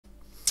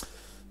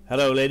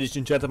Hello ladies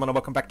and gentlemen, and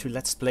welcome back to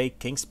Let's Play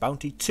King's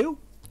Bounty 2.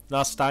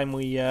 Last time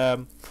we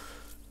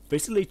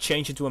basically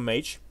changed into a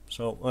mage.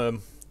 So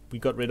we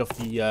got rid of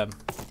the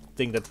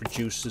thing that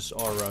reduces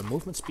our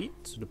movement speed,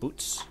 so the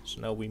boots.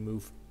 So now we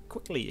move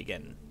quickly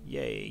again.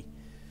 Yay.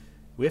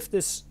 We have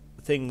this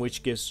thing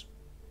which gives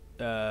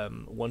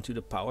 1 to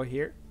the power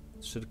here.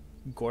 So the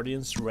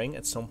Guardian's Ring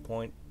at some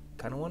point,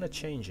 kind of want to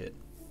change it.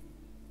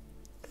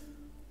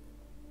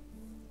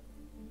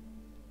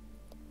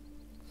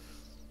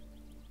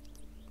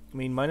 I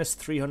mean, minus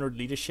 300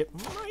 leadership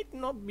might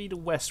not be the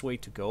best way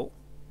to go.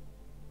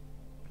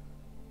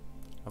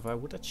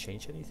 Would that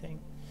change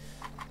anything?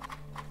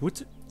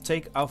 Would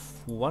take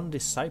off 1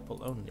 disciple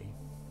only.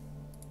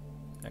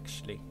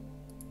 Actually.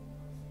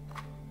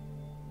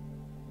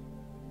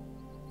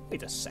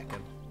 Wait a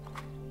second.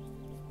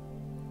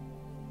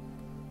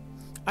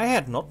 I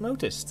had not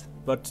noticed,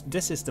 but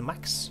this is the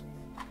max.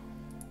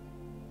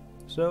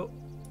 So,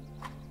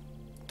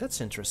 that's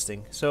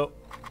interesting. So,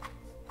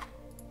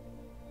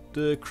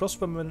 the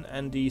crossbowmen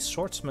and the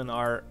swordsmen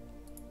are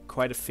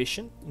quite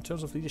efficient in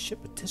terms of leadership,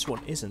 but this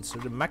one isn't. So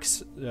the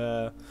max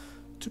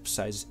troop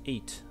size is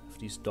 8 of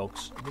these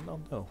dogs. I did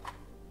not know.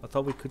 I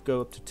thought we could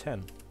go up to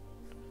 10.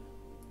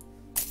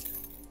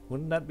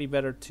 Wouldn't that be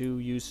better to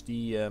use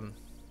the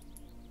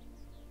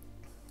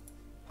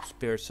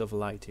Spirits of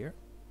Light here?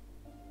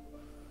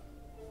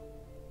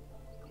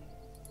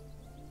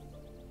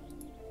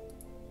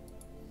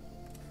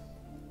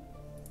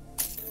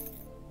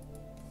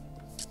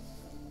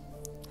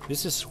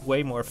 This is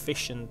way more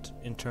efficient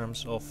in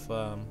terms of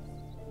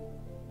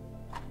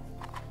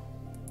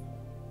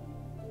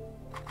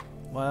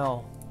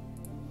well,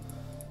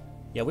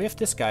 yeah, we have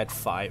this guy at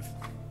 5,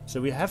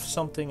 so we have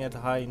something at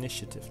high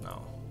initiative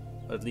now,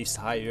 or at least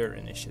higher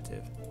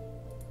initiative.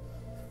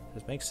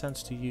 It makes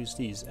sense to use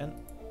these, and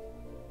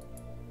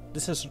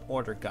this is an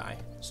order guy,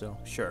 so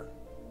sure,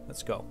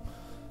 let's go.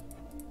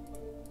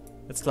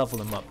 Let's level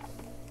him up.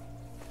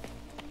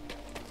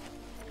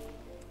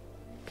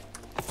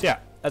 So yeah,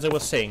 as I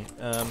was saying,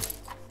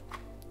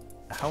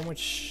 how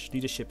much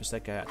leadership is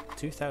that guy at?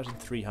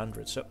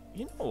 2,300. So,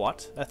 you know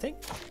what? I think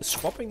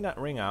swapping that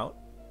ring out...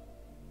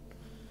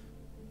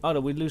 Oh,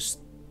 no, we lose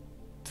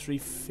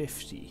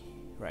 350.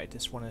 Right,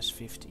 this one has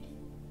 50.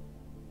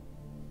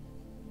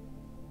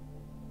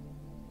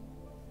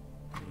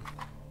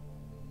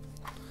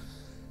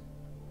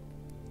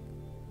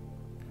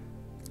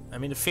 I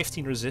mean, the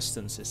 15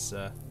 resistance is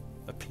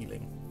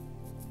appealing.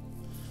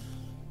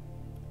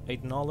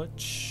 8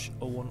 knowledge,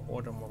 01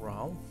 order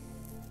morale.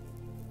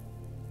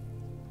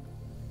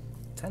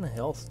 10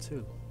 health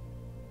too.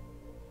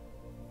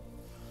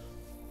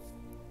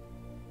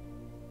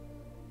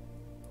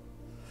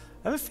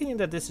 I have a feeling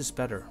that this is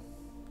better,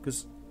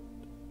 because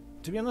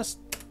to be honest,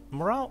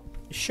 morale,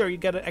 sure, you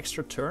get an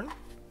extra turn.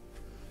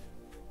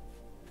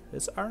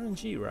 It's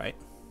RNG, right?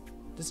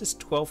 This is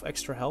 12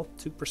 extra health,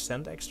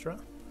 2% extra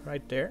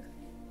right there.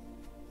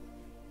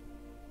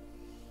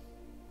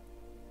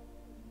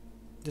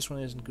 This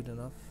one isn't good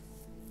enough.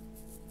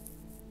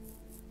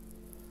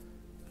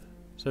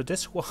 So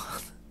this one...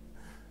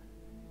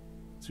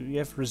 So you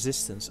have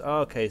resistance. Oh,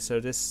 okay, so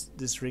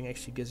this ring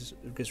actually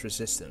gives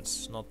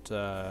resistance, not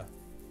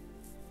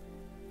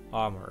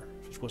armor.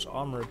 If it was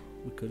armor,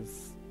 we could have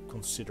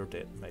considered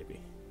it, maybe.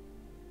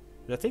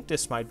 But I think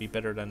this might be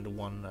better than the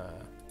one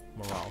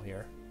morale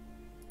here.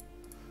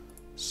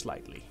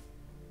 Slightly.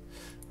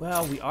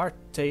 Well, we are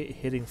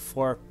hitting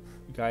 4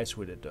 guys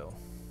with it, though.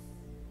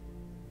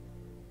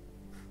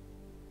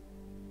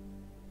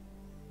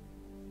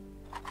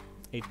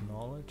 8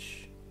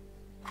 knowledge,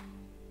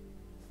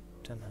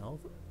 10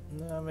 health.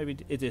 No, maybe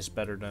it is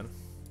better then.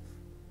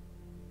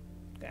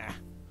 Ah,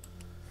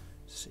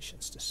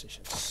 decisions. Let's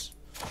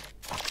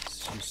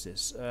use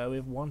this. We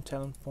have 1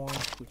 talent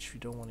point, which we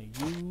don't want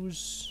to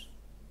use.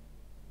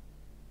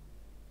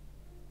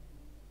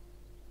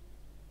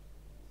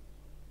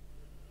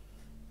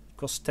 It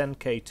costs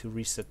 10k to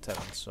reset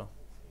talent, so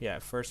yeah.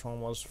 First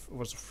one was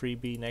a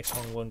freebie, next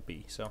one won't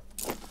be. So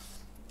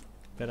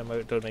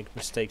better don't make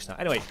mistakes now.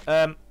 Anyway,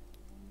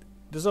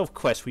 there's all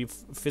quests. We've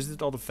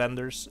visited all the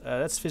vendors.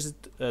 Let's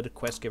visit the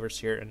quest givers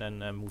here and then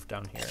move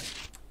down here.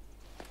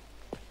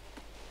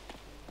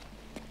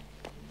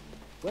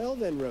 Well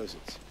then,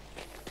 Rosens.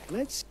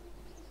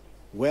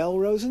 Well,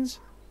 Rosens,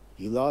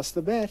 you lost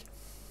the bet.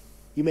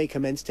 You may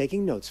commence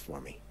taking notes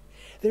for me.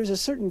 There's a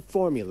certain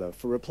formula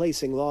for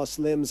replacing lost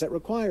limbs that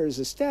requires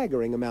a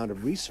staggering amount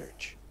of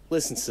research.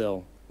 Listen,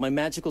 Syl, my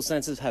magical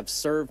senses have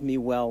served me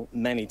well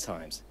many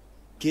times.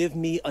 Give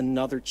me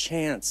another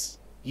chance.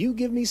 You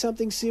give me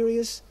something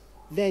serious,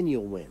 then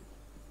you'll win.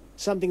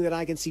 Something that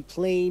I can see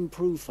plain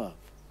proof of.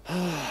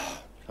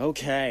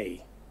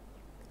 Okay.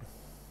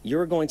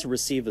 You're going to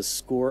receive a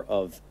score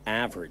of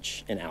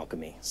average in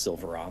alchemy,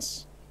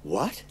 Silveros.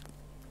 What?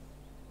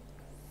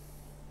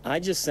 I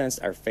just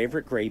sensed our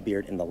favorite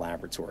graybeard in the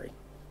laboratory.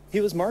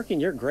 He was marking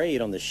your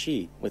grade on the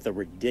sheet with a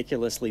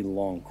ridiculously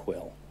long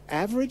quill.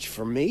 Average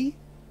for me?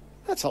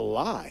 That's a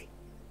lie.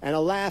 And a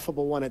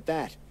laughable one at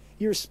that.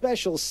 Your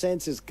special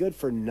sense is good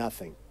for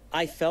nothing.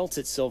 I felt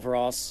it,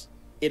 Silveros.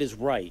 It is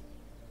right.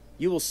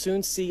 You will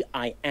soon see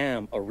I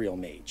am a real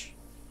mage.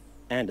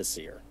 And a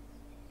seer.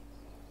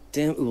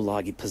 Damn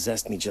Ulagi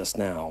possessed me just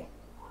now.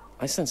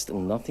 I sensed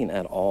nothing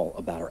at all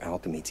about our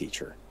alchemy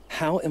teacher.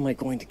 How am I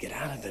going to get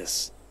out of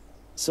this?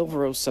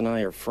 Silveros and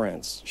I are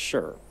friends,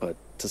 sure, but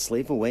to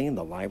slave away in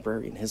the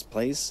library in his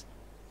place?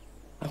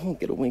 I won't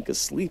get a wink of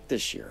sleep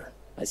this year.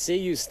 I see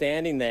you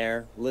standing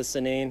there,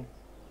 listening.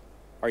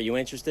 Are you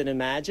interested in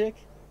magic?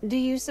 Do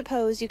you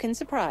suppose you can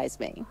surprise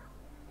me?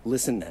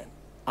 Listen then.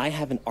 I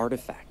have an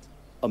artifact,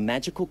 a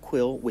magical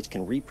quill which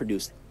can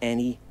reproduce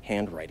any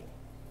handwriting.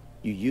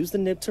 You use the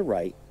nib to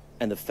write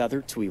and the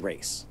feather to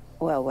erase.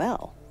 Well,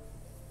 well.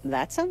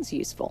 That sounds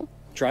useful.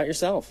 Try it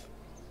yourself.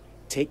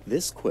 Take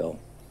this quill,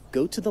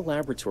 go to the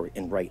laboratory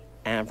and write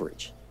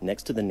average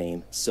next to the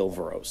name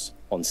Silveros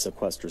on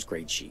Sequester's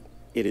grade sheet.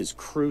 It is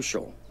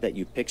crucial that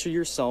you picture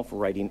yourself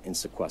writing in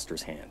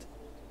Sequester's hand.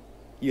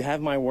 You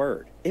have my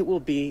word. It will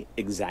be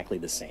exactly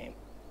the same.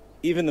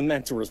 Even the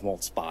mentors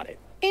won't spot it.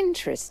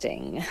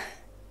 Interesting.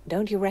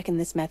 Don't you reckon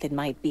this method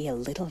might be a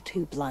little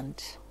too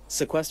blunt?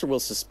 Sequester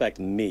will suspect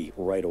me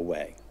right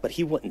away, but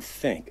he wouldn't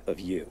think of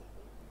you.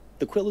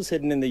 The quill is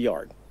hidden in the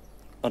yard,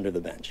 under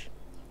the bench.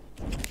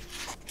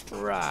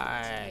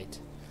 Right.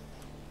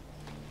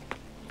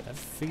 I have a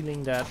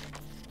feeling that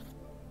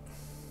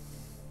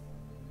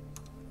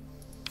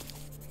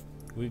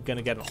we're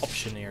gonna get an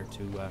option here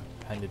to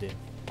hand it in.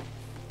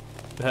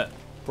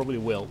 Probably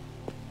will.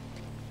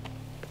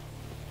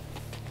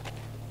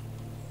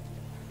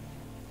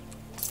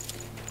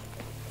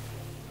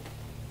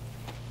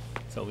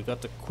 So we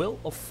got the Quill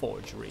of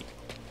Forgery.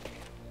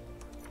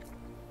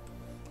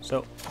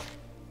 So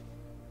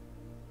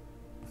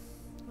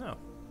no.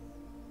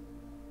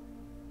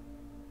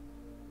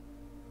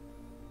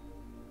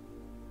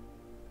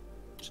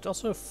 Should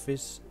also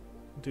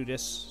do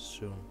this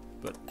soon,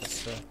 but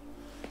let's do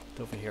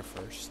over here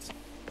first.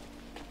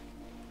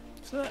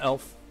 Is that an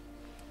elf?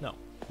 No,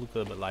 look a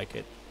little bit like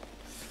it.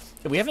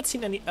 Yeah, we haven't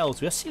seen any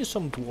elves. We have seen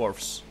some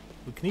dwarves.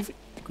 We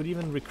could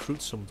even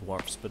recruit some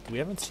dwarves, but we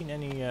haven't seen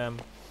any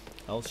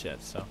elves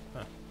yet. So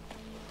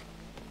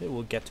maybe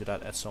we'll get to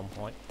that at some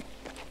point.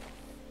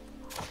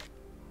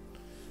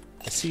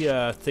 I see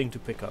a thing to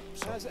pick up.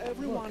 So. Has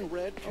everyone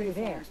read over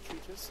there. K-Farm's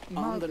treatise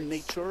on the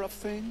nature of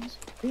things?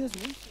 His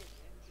research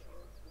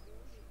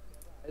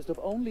is of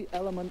only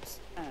elements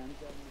and...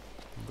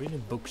 I'm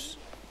reading books,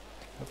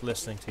 not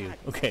listening to you.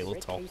 Okay, we'll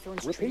talk.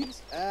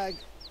 Repeat?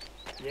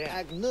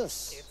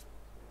 Agnus.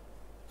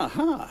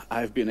 Aha,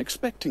 I've been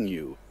expecting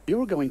you.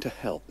 You're going to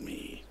help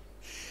me.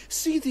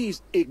 See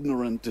these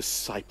ignorant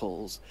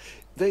disciples?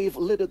 They've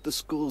littered the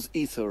school's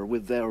ether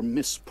with their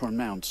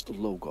mispronounced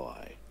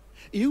logoi.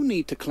 You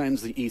need to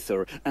cleanse the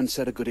ether and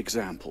set a good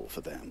example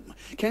for them.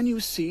 Can you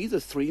see the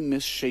 3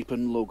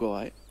 misshapen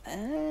logoi?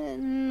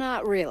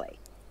 Not really.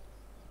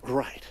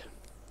 Right.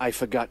 I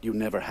forgot you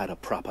never had a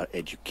proper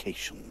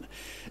education.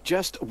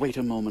 Just wait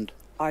a moment.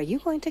 Are you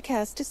going to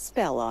cast a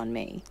spell on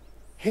me?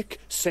 Hic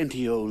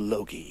sentio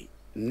logi.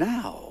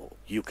 Now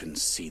you can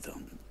see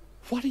them.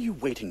 What are you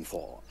waiting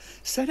for?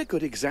 Set a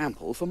good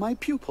example for my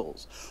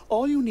pupils.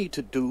 All you need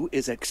to do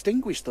is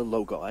extinguish the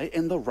logoi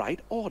in the right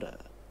order.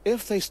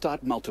 If they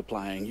start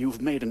multiplying,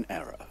 you've made an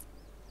error.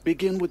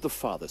 Begin with the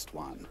farthest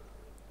one.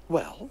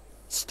 Well,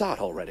 start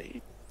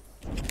already.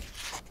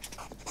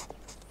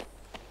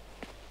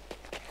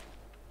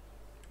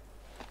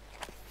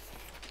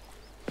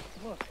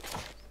 Look,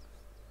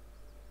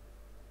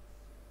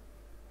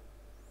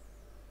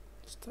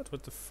 Start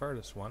with the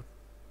furthest one.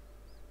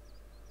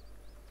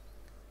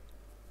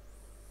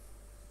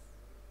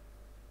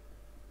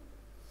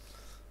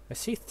 I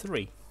see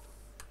 3.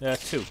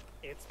 2.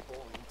 it's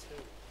boring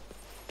too.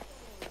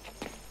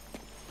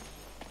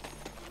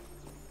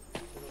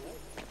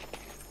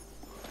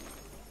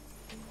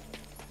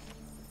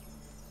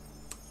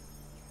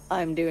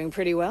 I'm doing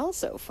pretty well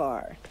so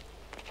far.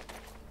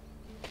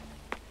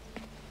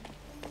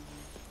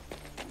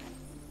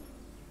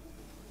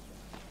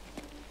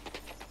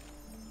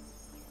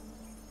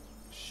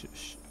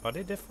 Are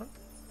they different?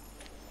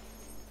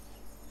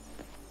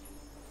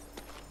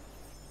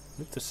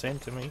 Look the same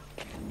to me.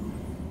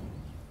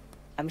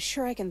 I'm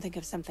sure I can think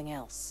of something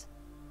else.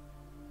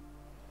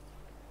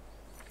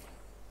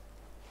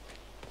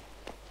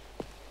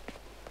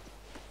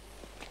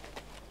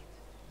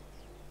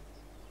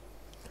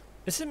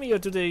 Is it me or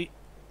do they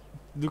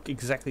look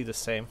exactly the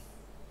same?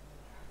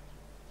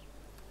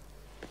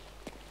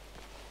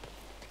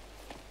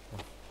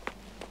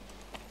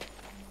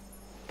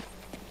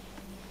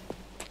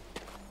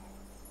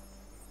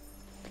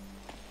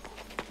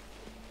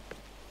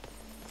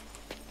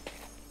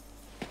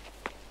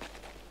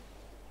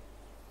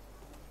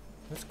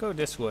 Let's go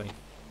this way.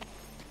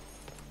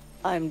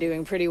 I'm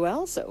doing pretty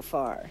well so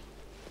far.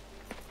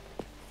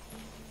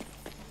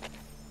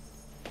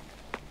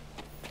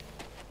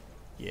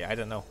 Yeah, I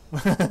don't know.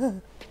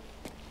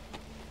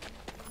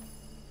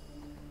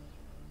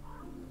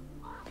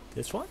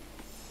 This one?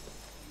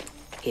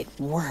 It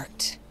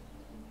worked.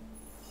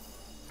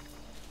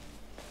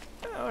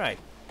 Alright.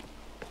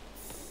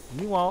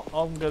 Meanwhile,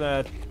 I'm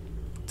gonna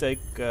take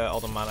all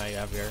the mana I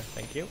have here.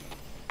 Thank you.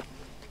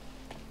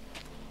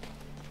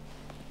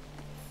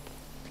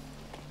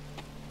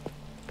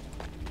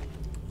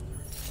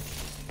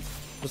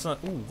 What's that?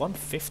 Ooh,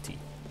 150.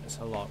 That's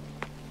a lot.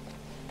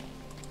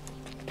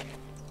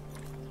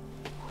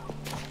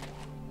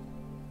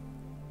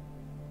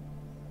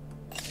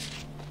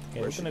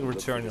 Okay, we're gonna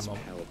return them all.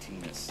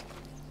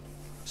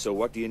 So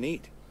what do you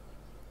need?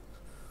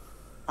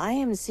 I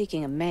am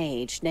seeking a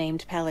mage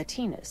named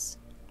Palatinus.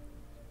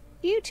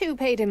 You two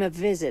paid him a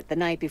visit the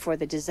night before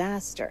the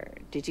disaster,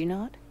 did you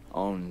not?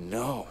 Oh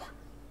no.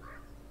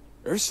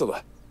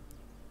 Ursula.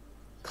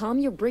 Calm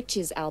your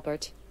britches,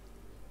 Albert.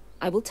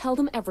 I will tell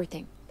them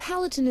everything.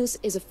 Palatinus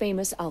is a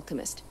famous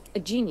alchemist. A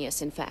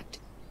genius, in fact.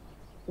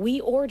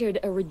 We ordered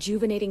a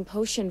rejuvenating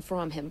potion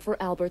from him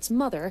for Albert's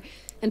mother,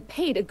 and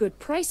paid a good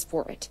price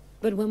for it.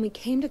 But when we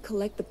came to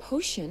collect the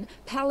potion,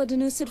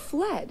 Palatinus had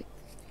fled,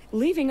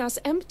 leaving us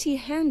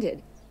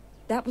empty-handed.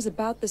 That was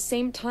about the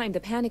same time the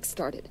panic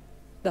started.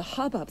 The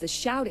hubbub, the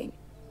shouting.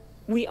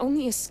 We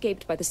only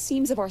escaped by the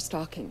seams of our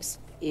stockings.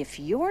 If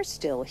you're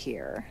still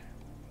here,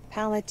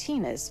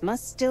 Palatinus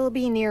must still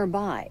be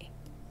nearby.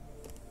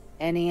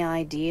 Any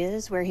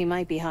ideas where he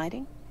might be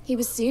hiding? He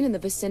was seen in the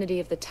vicinity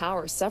of the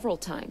tower several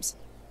times.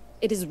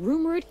 It is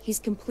rumored he's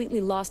completely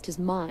lost his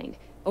mind,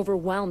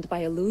 overwhelmed by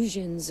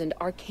illusions and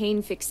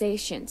arcane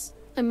fixations.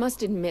 I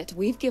must admit,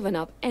 we've given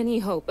up any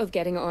hope of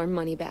getting our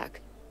money back.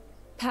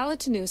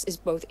 Palatinus is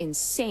both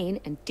insane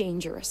and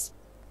dangerous.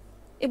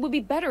 It would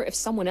be better if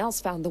someone else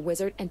found the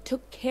wizard and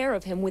took care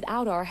of him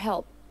without our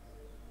help.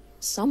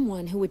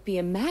 Someone who would be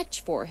a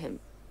match for him.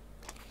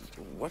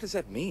 What does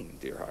that mean,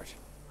 dear heart?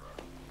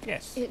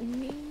 Yes. It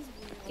means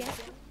we get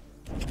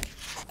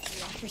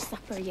For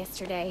supper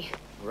yesterday.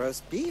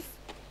 Roast beef?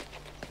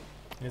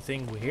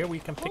 Anything here we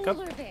can pick up?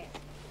 Polar bear.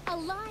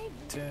 Alive.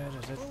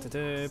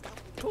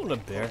 Polar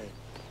bear.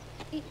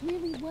 It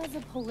really was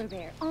a polar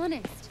bear,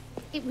 honest.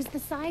 It was the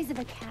size of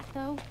a cat,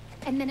 though,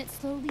 and then it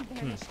slowly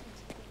vanished.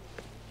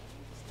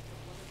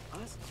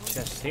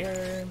 Chest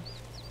here.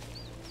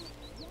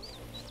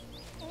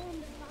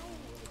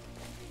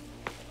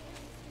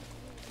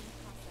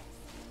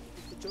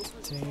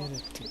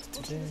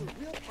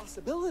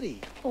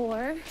 Possibility.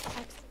 Or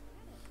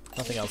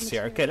Nothing else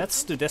here. Okay,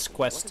 let's do this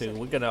quest too.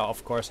 We're gonna,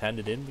 of course, hand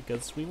it in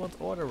because we want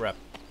order rep.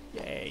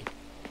 Yay.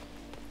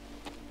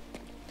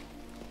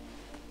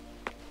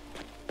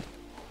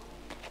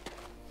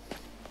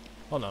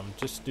 Hold on, I'm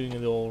just doing a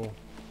little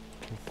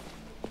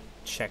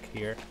check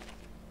here.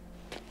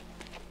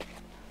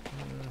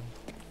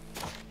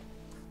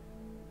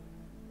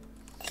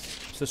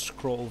 Just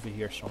scroll over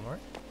here somewhere.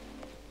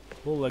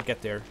 We'll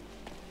get there.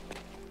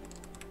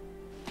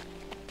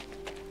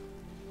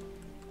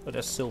 Oh,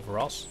 there's Silver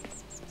Ross.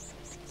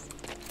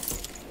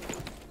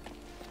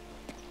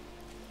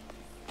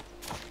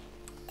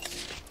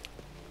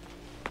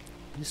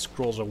 These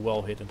scrolls are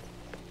well hidden.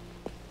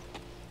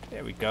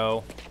 There we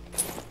go.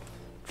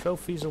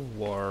 Trophies of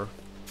War.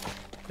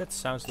 That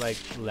sounds like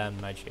land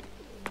magic.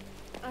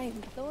 I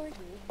implore you.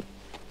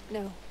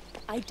 No,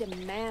 I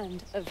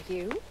demand of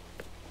you.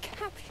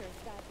 Capture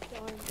that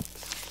darn.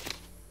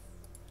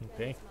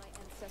 Okay.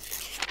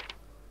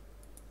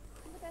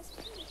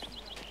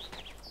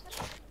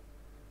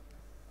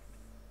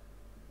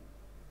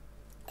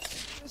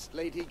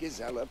 Lady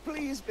Gisela,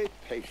 please be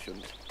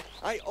patient.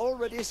 I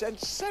already sent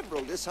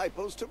several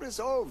disciples to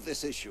resolve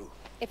this issue.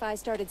 If I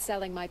started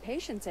selling my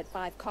patience at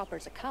 5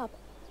 coppers a cup,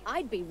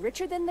 I'd be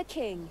richer than the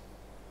king.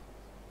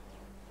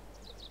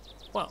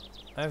 Well,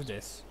 I have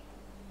this.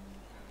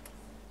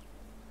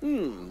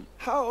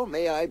 How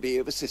may I be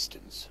of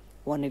assistance?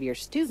 One of your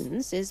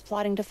students is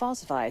plotting to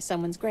falsify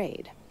someone's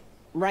grade.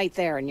 Right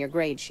there in your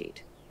grade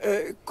sheet.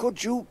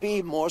 Could you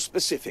be more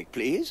specific,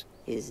 please?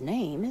 His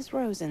name is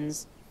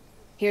Rosens.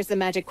 Here's the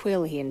magic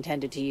quill he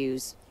intended to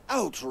use.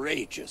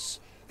 Outrageous!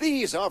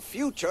 These are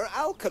future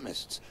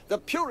alchemists. The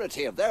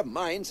purity of their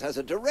minds has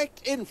a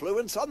direct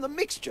influence on the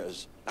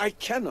mixtures. I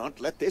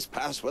cannot let this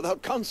pass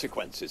without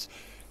consequences.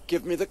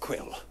 Give me the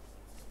quill.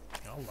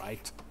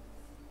 Alright.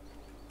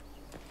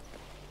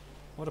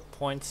 What are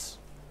points?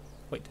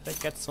 Wait, did I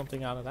get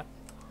something out of that?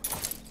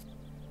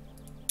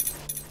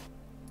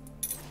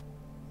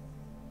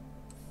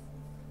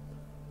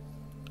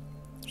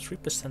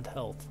 %3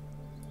 health.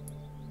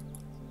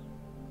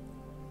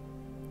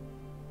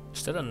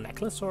 Is that a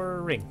necklace or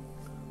a ring?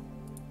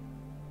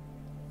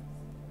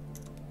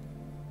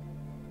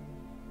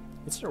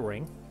 It's a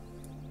ring.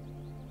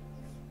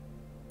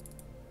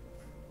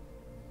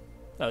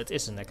 No, it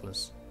is a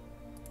necklace.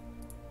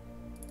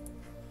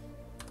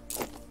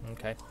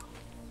 Okay.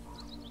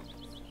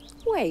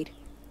 Wait,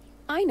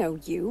 I know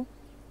you.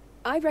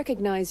 I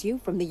recognize you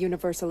from the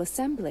Universal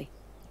Assembly.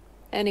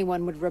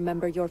 Anyone would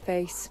remember your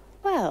face.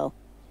 Well,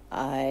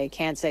 I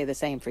can't say the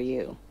same for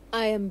you.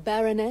 I am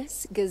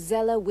Baroness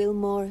Gisela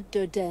Wilmore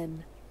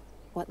Durden.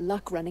 What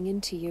luck running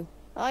into you.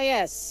 Oh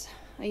yes,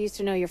 I used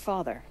to know your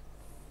father.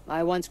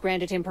 I once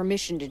granted him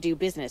permission to do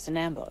business in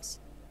Ambos.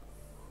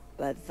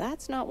 But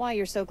that's not why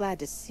you're so glad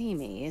to see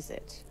me, is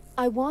it?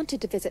 I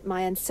wanted to visit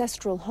my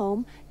ancestral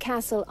home,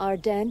 Castle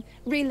Ardennes,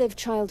 relive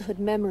childhood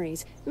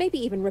memories, maybe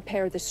even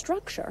repair the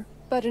structure.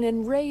 But an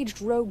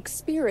enraged rogue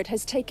spirit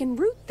has taken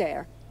root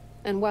there.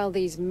 And while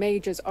these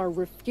mages are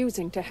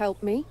refusing to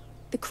help me,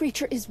 the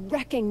creature is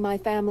wrecking my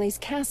family's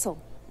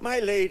castle. My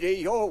lady,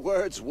 your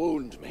words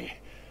wound me.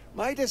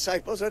 My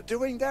disciples are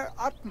doing their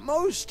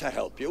utmost to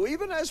help you,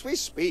 even as we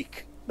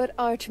speak. But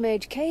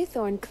Archmage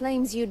Cathorn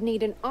claims you'd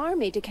need an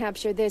army to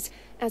capture this,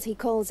 as he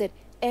calls it,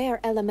 air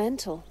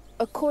elemental.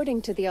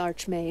 According to the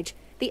Archmage,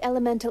 the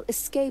elemental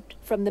escaped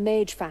from the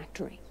Mage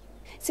Factory.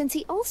 Since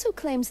he also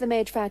claims the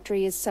Mage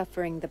Factory is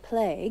suffering the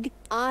plague,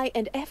 I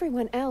and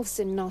everyone else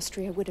in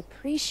Nostria would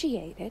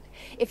appreciate it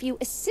if you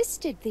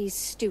assisted these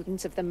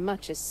students of the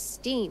much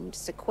esteemed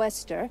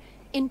sequester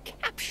in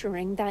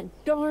capturing that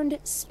darned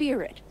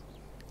spirit.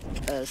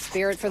 A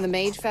spirit from the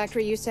Mage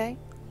Factory, you say?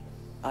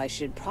 I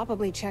should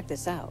probably check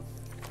this out.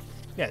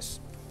 Yes,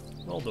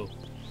 will do.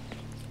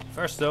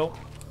 First though,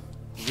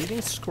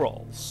 reading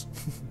scrolls.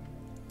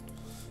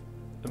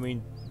 I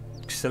mean,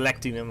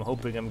 selecting them,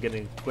 hoping I'm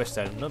getting a quest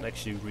out of them, not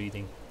actually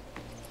reading.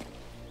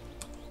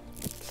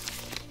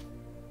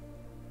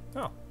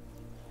 Oh.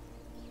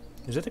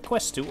 Is it a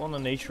quest too on the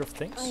nature of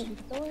things? I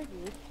implore you.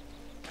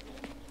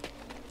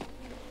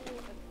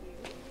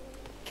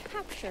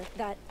 Capture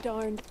that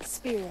darned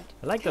spirit.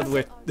 I like that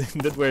we're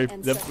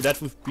that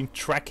we've been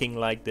tracking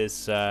like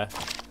this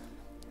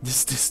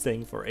this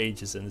thing for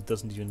ages and it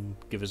doesn't even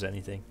give us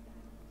anything.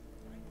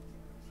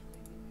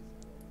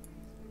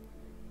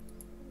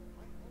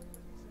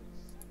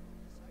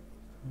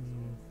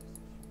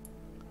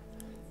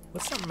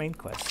 What's our main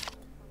quest?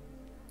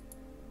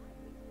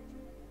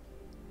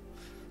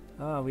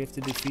 Ah, we have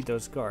to defeat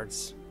those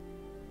guards.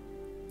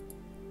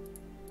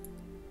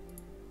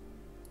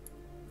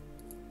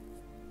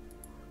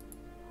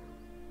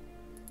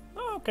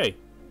 Oh, okay.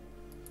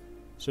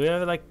 So we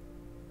have like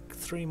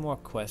 3 more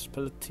quests.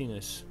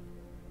 Palatinus.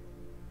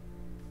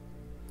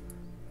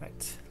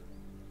 Right.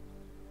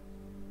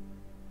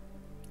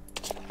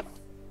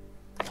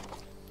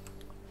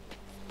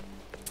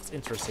 It's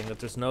interesting that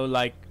there's no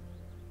like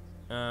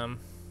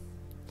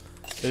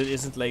that it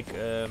isn't like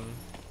a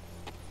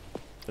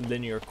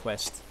linear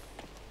quest.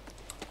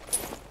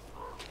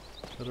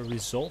 Is that a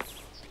resolve?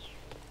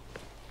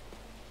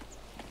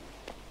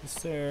 Is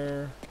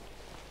there...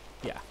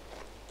 yeah.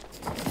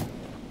 There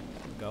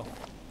we go.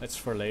 That's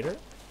for later.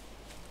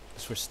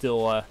 Because we're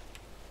still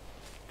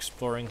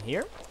exploring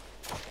here.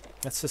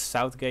 That's the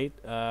south gate.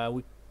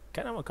 We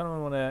kind of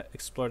want to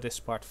explore this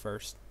part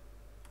first.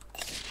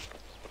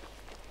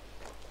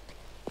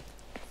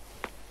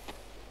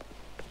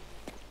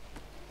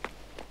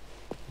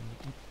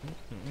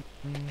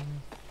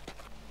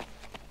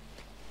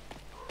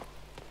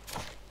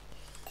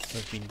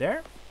 We've been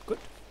there. Good.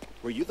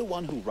 Were you the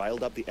one who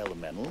riled up the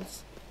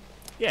elementals?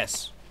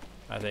 Yes,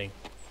 I think.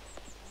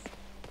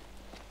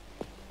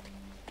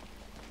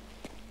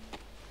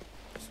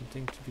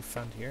 Something to be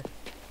found here.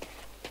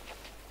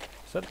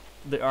 Is that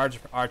the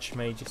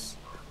archmages?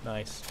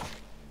 Nice.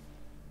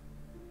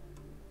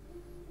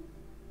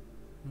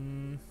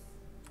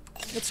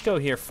 Let's go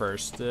here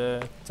first.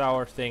 The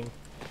tower thing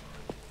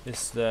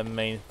is the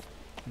main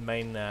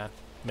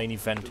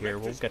event here.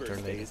 We'll get there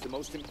later. Is the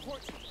most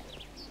important.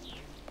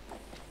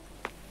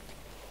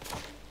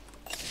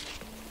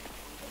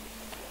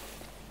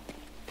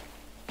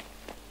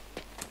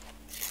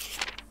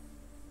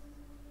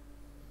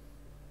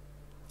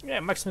 Yeah,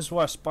 Maximus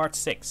was part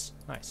 6.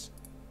 Nice.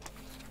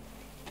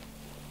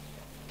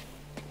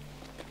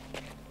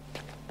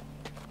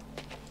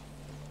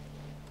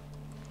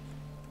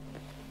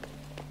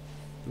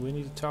 Do we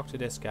need to talk to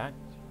this guy?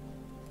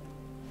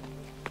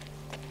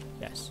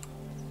 Yes.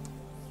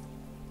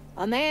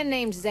 A man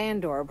named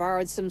Xandor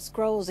borrowed some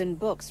scrolls and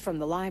books from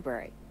the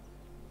library.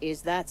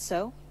 Is that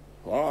so?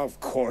 Of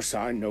course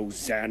I know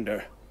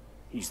Xander.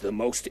 He's the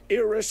most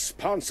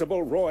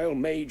irresponsible royal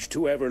mage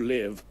to ever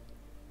live.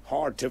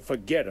 Hard to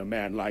forget a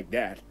man like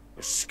that.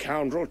 The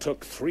scoundrel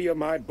took 3 of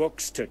my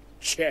books to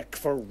check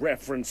for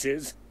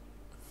references,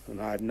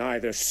 and I've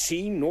neither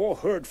seen nor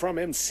heard from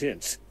him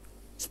since.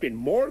 It's been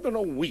more than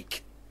a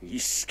week.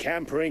 He's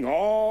scampering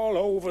all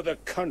over the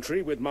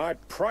country with my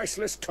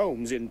priceless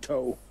tomes in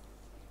tow.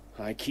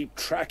 I keep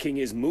tracking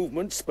his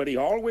movements, but he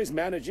always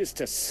manages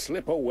to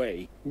slip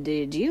away.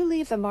 Did you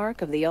leave the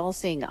mark of the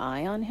all-seeing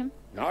eye on him?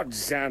 Not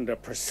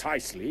Xander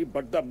precisely,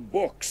 but the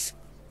books.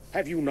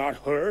 Have you not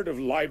heard of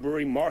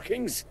library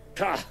markings?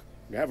 Ah,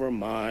 never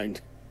mind.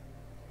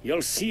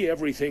 You'll see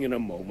everything in a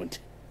moment.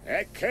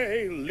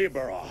 Ecce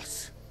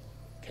liberos.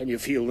 Can you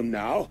feel them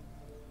now?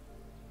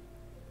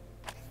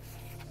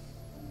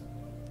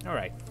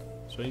 Alright.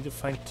 So we need to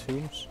find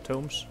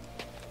tomes.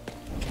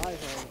 I heard.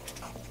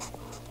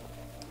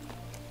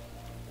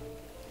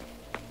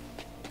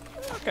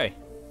 Okay.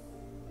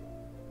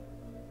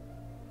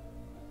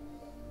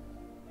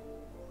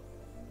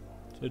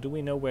 So do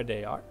we know where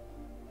they are?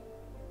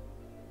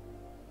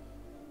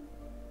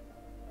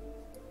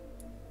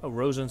 Oh,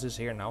 Rosens is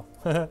here now.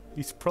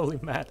 He's probably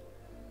mad.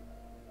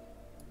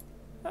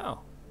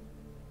 Oh.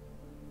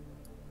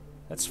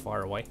 That's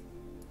far away.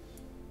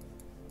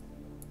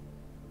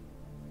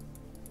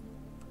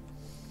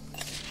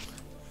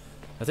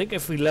 I think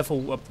if we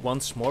level up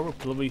once more, we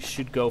probably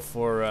should go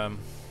for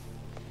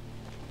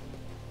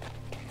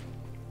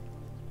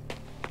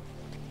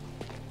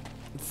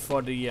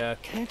the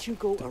Can't you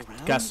go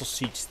around? castle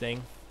siege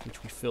thing,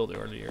 which we filled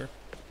earlier.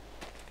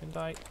 Can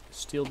I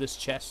steal this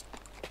chest?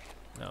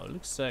 No, it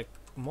looks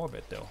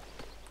morbid though.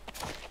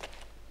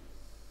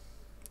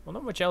 Well,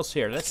 not much else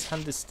here. Let's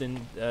hand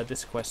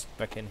this quest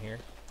back in here.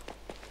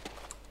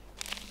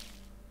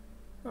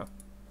 Oh.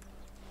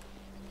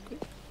 Okay.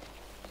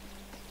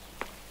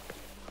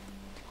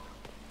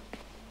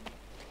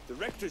 The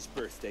Rector's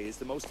birthday is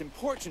the most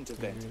important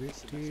event. A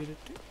good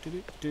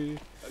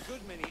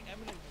many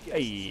eminent guests.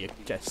 Hey,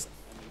 chest.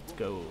 Let's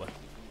go.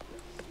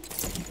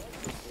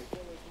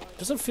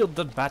 Doesn't feel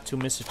that bad to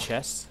miss a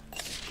chest,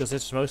 because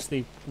it's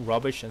mostly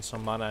rubbish and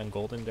some mana and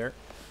gold in there.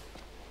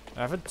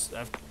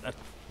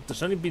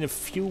 There's only been a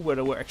few where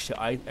there were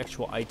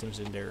actual items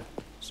in there,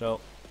 so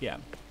yeah,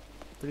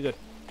 pretty good.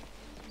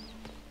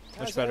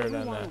 Much better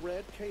than.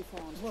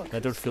 I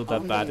don't feel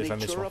that bad if I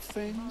miss one.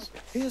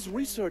 His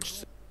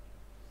research.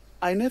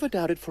 I never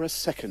doubted for a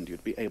second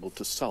you'd be able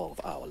to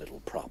solve our little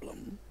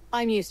problem.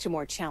 I'm used to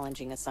more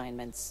challenging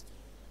assignments.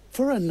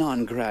 For a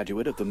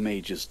non-graduate of the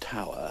Mage's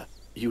Tower,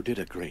 you did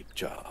a great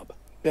job.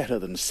 Better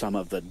than some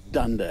of the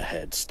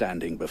dunderheads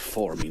standing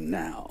before me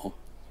now.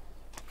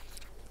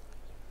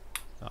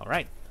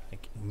 Alright,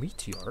 like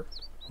meteor.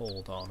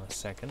 Hold on a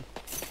second.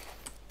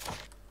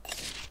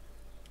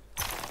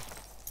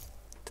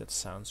 That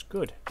sounds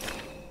good.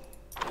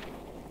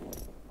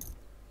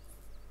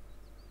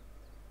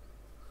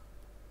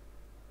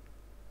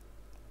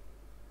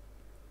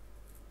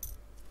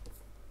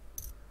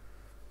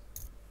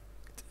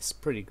 It's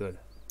pretty good.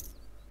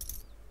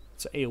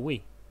 It's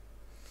AoE.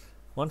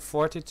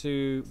 140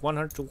 to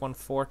 100 to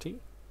 140.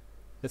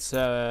 It's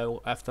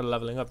after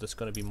leveling up, that's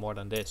going to be more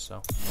than this,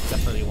 so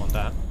definitely want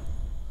that.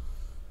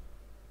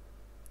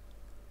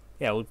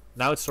 Yeah, well,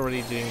 now it's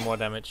already doing more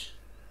damage.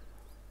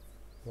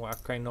 Well,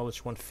 arcane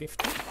knowledge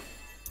 150.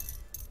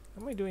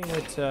 How am I doing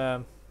with?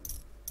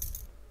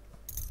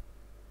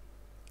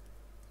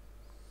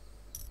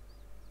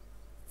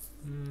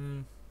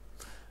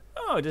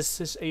 Oh, this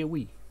is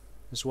AoE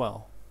as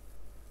well.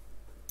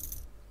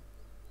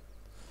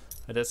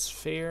 That's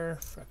fear,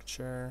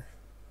 fracture,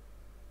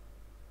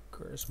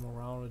 curse,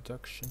 morale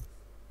reduction.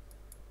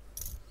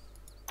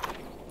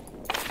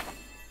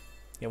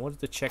 Yeah, I wanted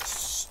to check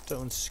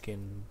stone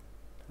skin.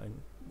 I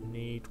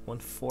need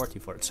 140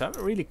 for it, so I'm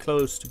really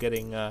close to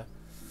getting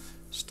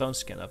stone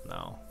skin up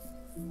now.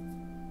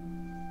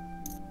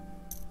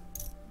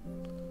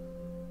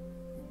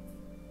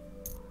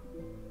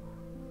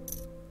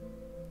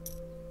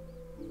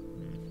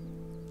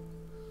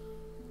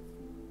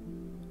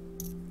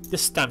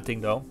 This is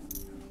tempting though.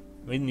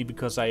 Mainly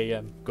because I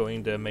am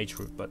going the mage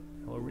route, but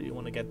I really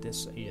want to get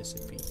this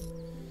ASAP.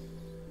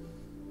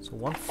 So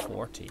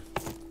 140.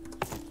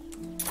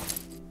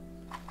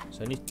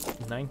 So I need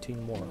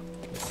 19 more.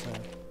 That's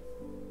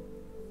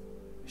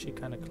actually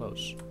kind of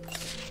close.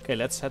 Okay,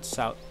 let's head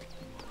south.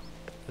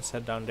 Let's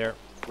head down there.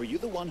 Were you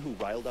the one who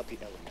riled up the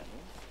elementals?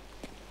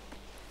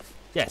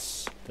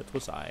 Yes, that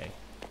was I.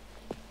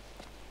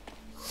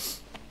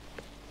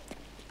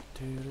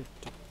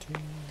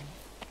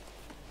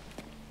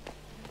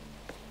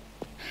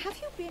 Have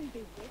you been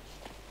bewitched?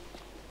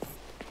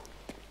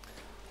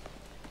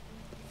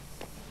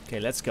 Okay,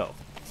 let's go.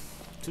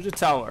 To the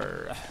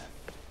tower.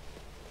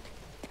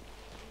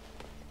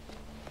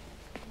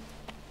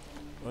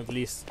 Or at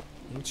least,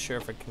 I'm not sure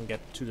if I can get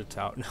to the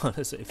tower. No,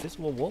 there's an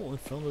invisible wall in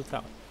front of the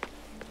tower.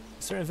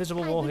 Is there an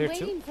invisible wall here too? I've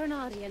been waiting for an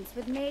audience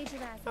with Mage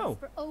Erasmus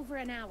for over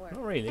an hour.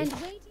 Not really. And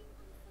waiting.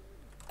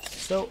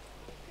 So,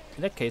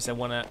 in that case, I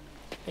wanna.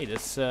 Hey,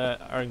 this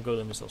Iron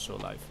Golem is also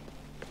alive.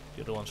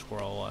 The other ones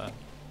were all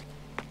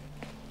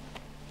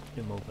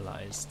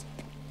immobilized.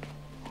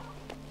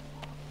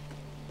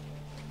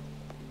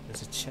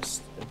 There's a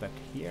chest back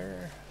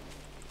here.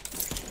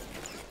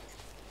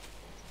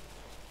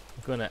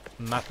 I'm gonna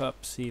map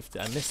up, see if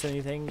I missed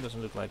anything.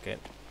 Doesn't look like it.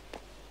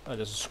 Oh,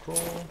 there's a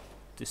scroll.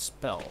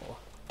 Dispel.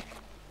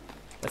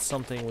 That's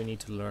something we need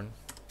to learn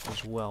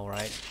as well,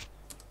 right?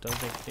 Don't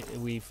think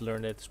we've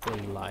learned it. It's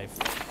probably live.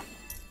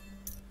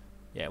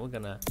 Yeah, we're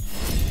gonna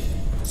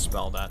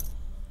dispel that.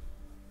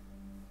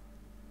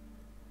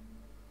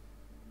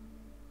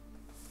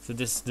 So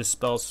this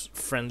dispels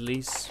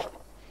friendlies.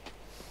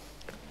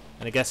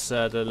 And I guess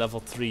the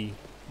level 3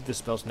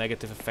 dispels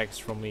negative effects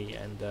from me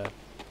and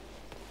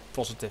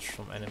positives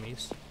from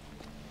enemies.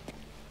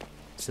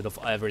 Instead of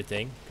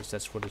everything, because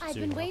that's what it's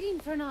doing. I've been waiting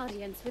for an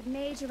audience with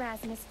Mage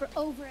Erasmus for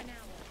over an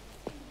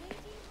hour.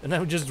 And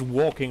I'm just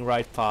walking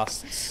right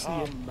past.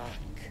 Come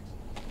back.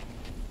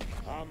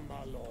 Come,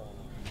 my lord.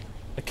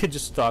 I could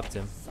just talk to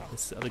him.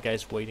 This other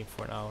guy's waiting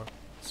for an hour.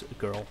 It's a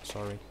girl,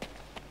 sorry.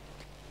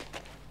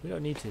 We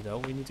don't need to though,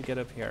 we need to get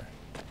up here.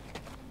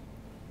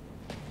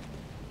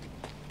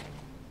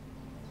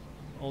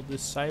 All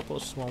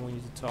disciples, one we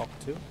need to talk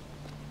to.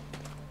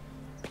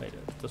 Wait,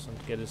 that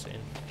doesn't get us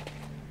in.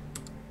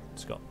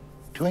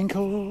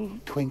 Twinkle,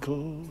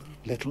 twinkle,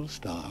 little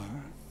star.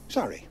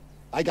 Sorry,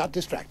 I got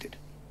distracted.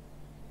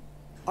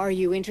 Are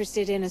you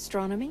interested in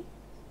astronomy?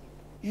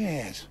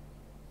 Yes.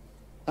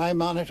 I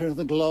monitor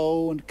the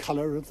glow and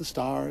color of the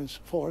stars,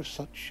 for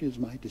such is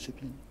my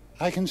discipline.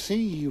 I can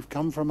see you've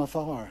come from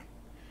afar.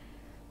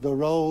 The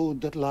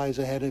road that lies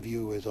ahead of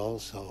you is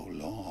also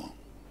long.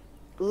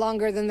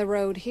 Longer than the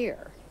road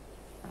here.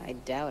 I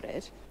doubt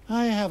it.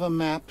 I have a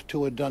map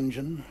to a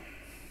dungeon.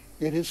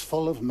 It is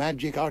full of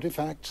magic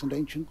artifacts and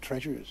ancient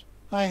treasures.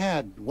 I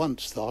had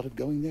once thought of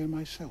going there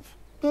myself,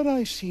 but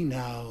I see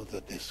now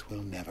that this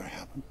will never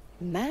happen.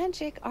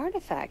 Magic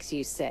artifacts,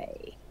 you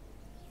say?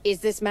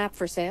 Is this map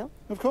for sale?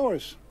 Of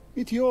course.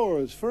 It's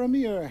yours for a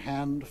mere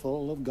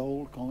handful of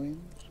gold coins.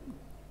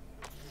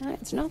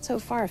 It's not so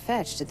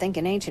far-fetched to think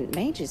an ancient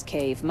mage's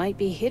cave might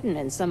be hidden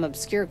in some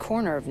obscure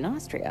corner of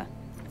Nostria.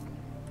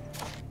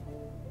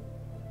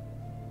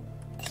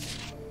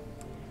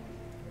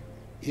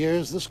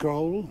 Here's the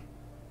scroll.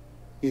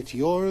 It's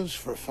yours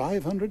for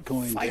 500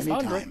 coins 500?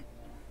 anytime.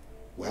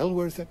 Well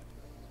worth it.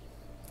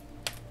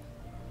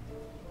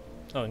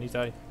 Oh, I need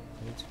to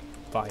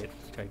buy it.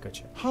 Okay,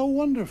 gotcha. How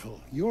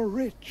wonderful. You're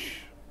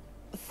rich.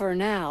 For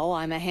now,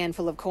 I'm a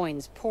handful of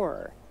coins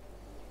poorer.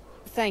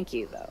 Thank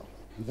you, though.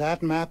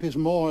 That map is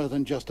more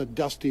than just a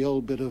dusty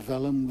old bit of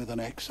vellum with an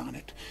X on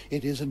it.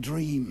 It is a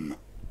dream.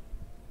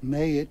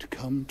 May it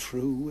come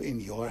true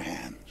in your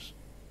hands.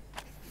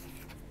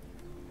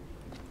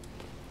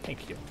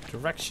 Thank you.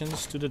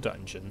 Directions to the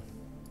dungeon.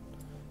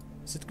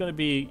 Is it gonna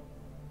be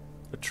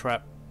a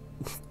trap?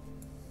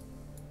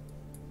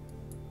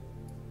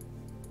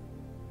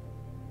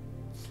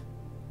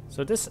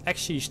 So this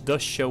actually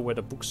does show where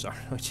the books are,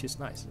 which is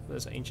nice.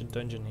 There's an ancient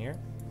dungeon here.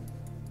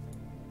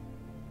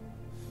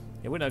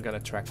 Yeah, we're not gonna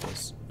track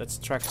this. Let's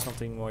track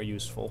something more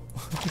useful.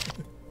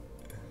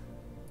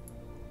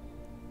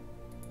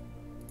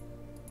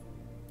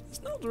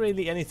 There's not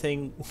really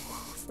anything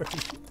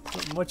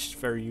not much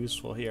very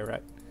useful here,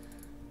 right?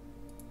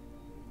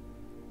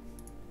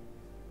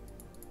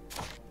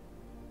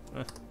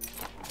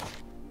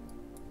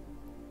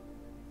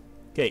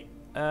 Okay,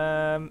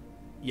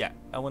 yeah,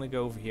 I want to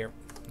go over here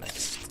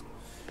next.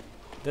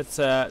 That's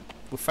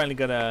we're finally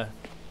gonna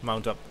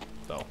mount up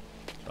though.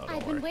 So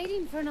I've been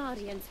waiting for an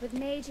audience with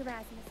Mage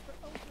Erasmus for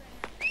over an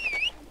hour. And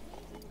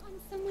waiting on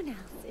someone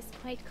else is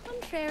quite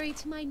contrary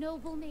to my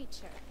noble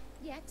nature.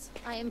 Yet,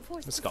 I am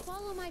forced to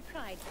swallow my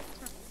pride this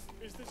time.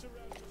 Is this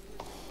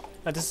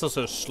this is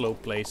also a slow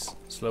place,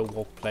 slow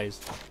walk place.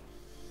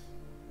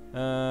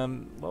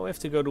 Well, we have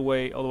to go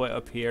all the way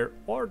up here,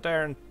 or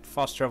there and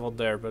fast travel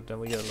there, but then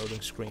we get a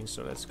loading screen,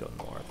 so let's go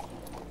north.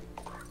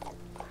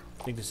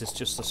 I think this is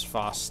just as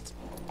fast.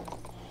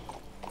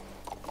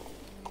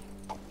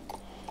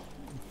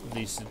 At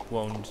least it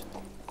won't.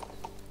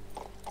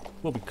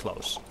 We'll be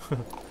close.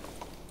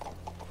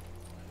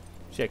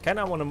 So yeah,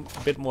 kinda want a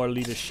bit more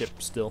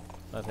leadership still,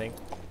 I think.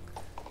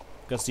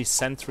 Because these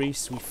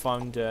sentries we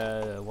found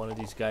one of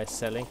these guys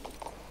selling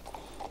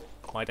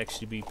might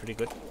actually be pretty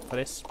good for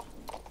this.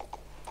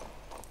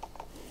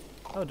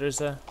 Oh,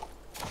 there's a...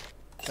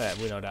 Yeah,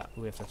 we know that.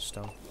 We have that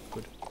stone.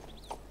 Good.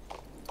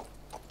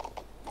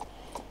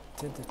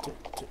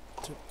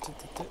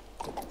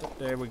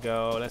 There we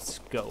go. Let's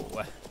go.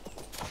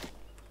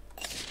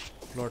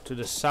 Explore to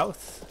the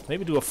south.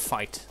 Maybe do a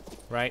fight,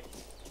 right?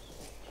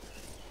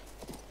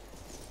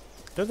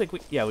 Don't think we...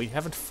 Yeah, we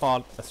haven't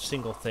fought a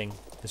single thing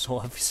this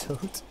whole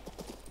episode.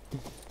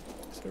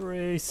 It's a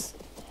race.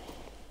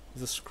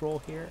 There's a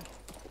scroll here.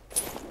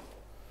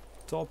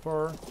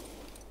 Topper.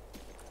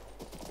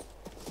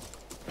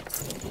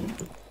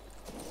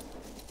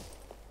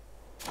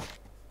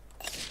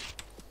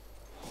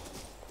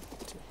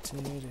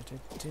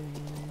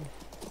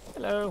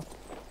 Hello.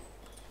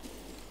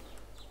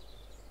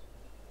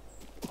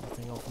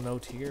 Nothing of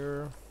note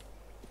here.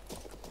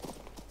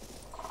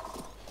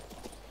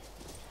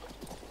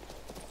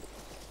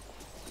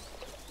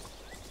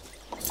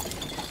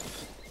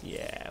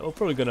 Yeah, we're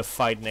probably gonna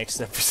fight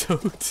next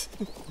episode.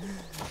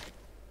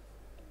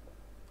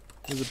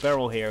 There's a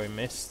barrel here we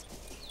missed.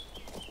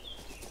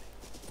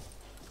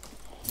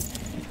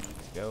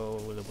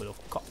 Go with a bit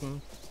of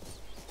cotton.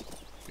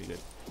 Pretty good.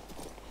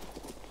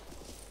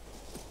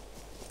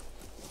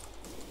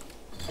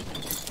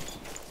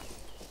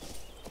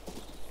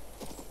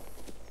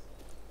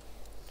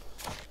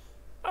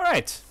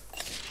 Alright. I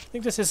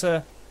think this is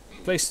a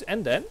place to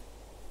end then.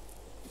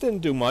 Didn't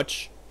do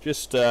much.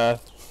 Just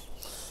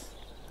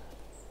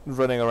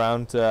running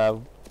around.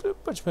 Pretty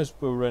much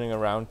we're running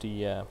around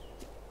the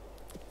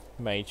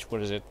Mage.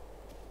 What is it?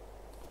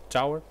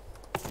 Tower?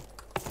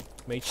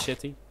 Mage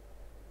City?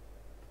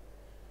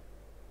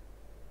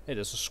 Hey,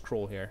 there's a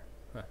scroll here.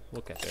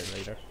 We'll get there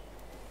later.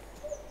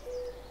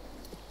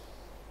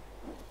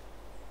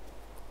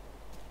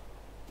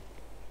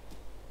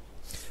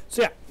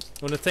 So yeah,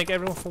 I want to thank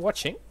everyone for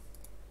watching.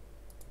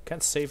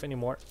 Can't save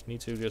anymore.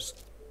 Need to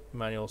just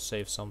manual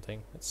save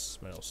something.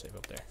 Let's manual save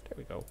up there. There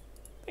we go.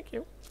 Thank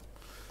you.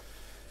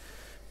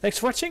 Thanks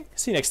for watching.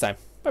 See you next time.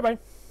 Bye bye.